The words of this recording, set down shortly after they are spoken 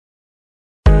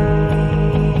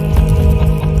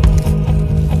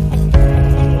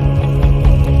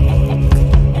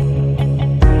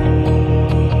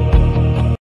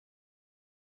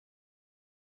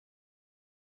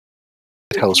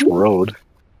Lighthouse Road.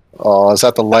 Oh, is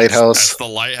that the lighthouse? That's the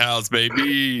lighthouse,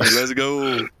 baby. Let's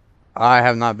go. I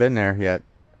have not been there yet.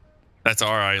 That's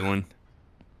our island.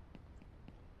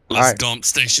 Let's dump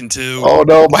Station 2. Oh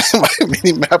no, my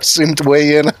mini map zoomed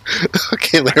way in.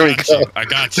 Okay, there we go. I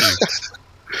got you.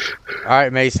 All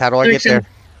right, Mace, how do I get there?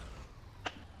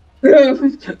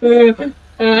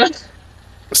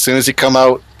 As soon as you come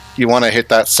out, you want to hit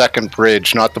that second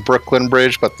bridge, not the Brooklyn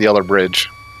Bridge, but the other bridge.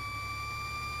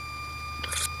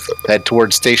 Head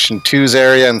towards Station 2's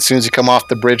area, and as soon as you come off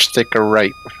the bridge, take a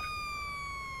right.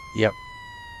 Yep.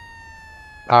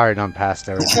 All right, I'm past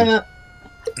everything.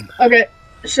 Okay,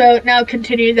 so now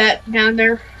continue that down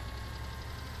there.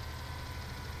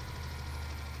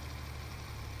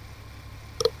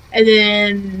 And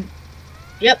then,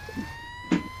 yep.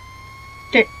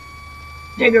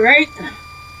 Take a right.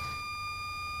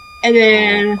 And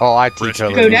then... Oh, I teach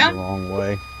her go down? the wrong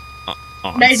way.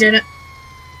 No, you didn't.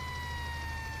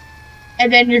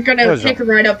 And then you're gonna take a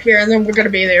right up here, and then we're gonna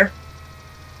be there.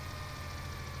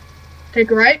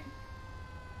 Take a right.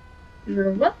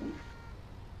 What?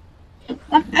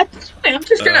 I'm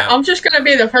just gonna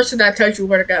be the person that tells you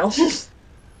where to go.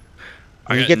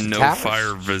 I got no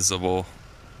fire visible.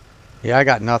 Yeah, I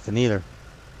got nothing either.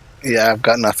 Yeah, I've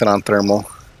got nothing on thermal.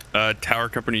 Tower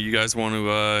company, you guys want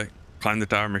to climb the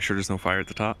tower? Make sure there's no fire at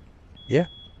the top. Yeah.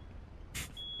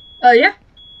 Yeah.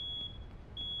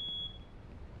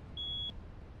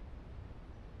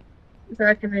 If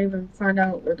I can even find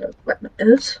out where the equipment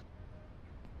is.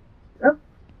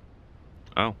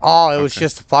 Oh, it was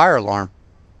just a fire alarm.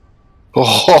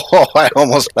 Oh, I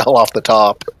almost fell off the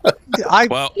top. I'm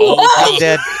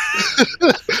dead.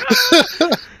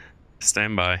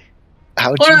 Stand by.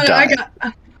 How'd you die?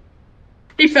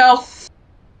 He fell.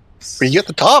 Were you at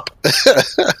the top?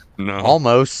 No.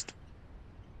 Almost.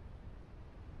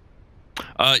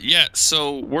 Yeah,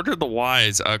 so word of the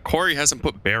wise, Corey hasn't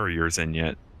put barriers in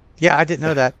yet. Yeah, I didn't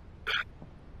know that.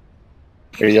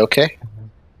 Are you okay?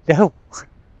 No.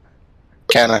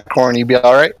 Can of corn, you be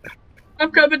alright?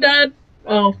 I'm coming, Dad.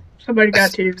 Oh, somebody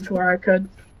got to you before I could.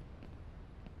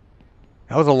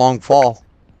 That was a long fall.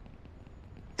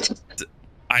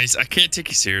 I can't take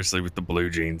you seriously with the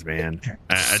blue jeans, man.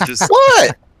 I just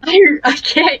What? I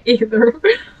can't either.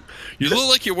 You look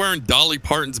like you're wearing Dolly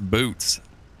Parton's boots.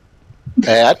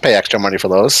 Hey, I'd pay extra money for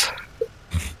those.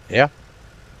 Yeah.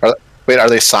 Wait, are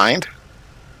they signed?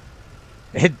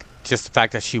 Just the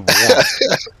fact that she won.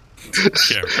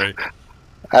 Yeah, right.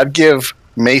 I'd give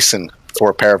Mason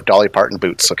for a pair of Dolly Parton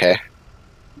boots, okay?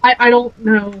 I don't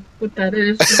know what that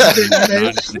is.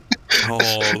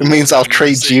 It means I'll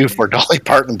trade you for Dolly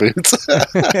Parton boots.